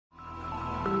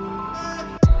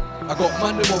I got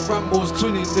man them on Rambos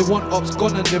twinning, they want ops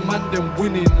gone and they man them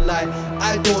winning. Like,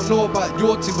 I don't know about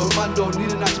your team, but man don't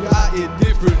need an act, we out here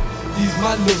different. These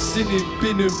man love sinning,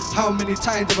 bin him. How many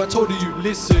times have I told you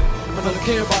listen? Man, I don't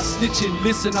care about snitching,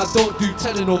 listen, I don't do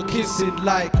telling or kissing.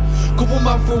 Like, couple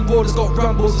man from war that's got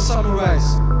Rambos and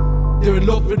samurais. They're in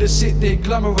love with the shit they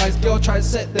glamorize. Girl try and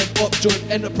set them up,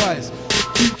 joint enterprise.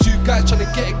 Two guys trying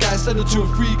to get a guy, send them 2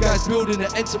 or 3 guys building an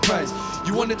enterprise.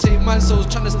 You wanna take man souls,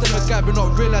 trying to stem a guy but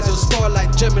not realize you're star like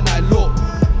Gemini. Look,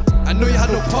 I know you had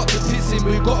no part to piss in,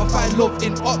 but you gotta find love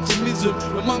in optimism.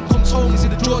 When man comes home, you see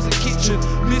the drawers in the kitchen,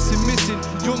 missing.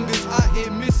 Youngers out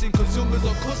here missing, cause youngers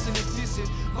are cussing and dissing.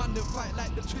 Man, they fight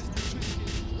like the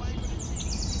twisted.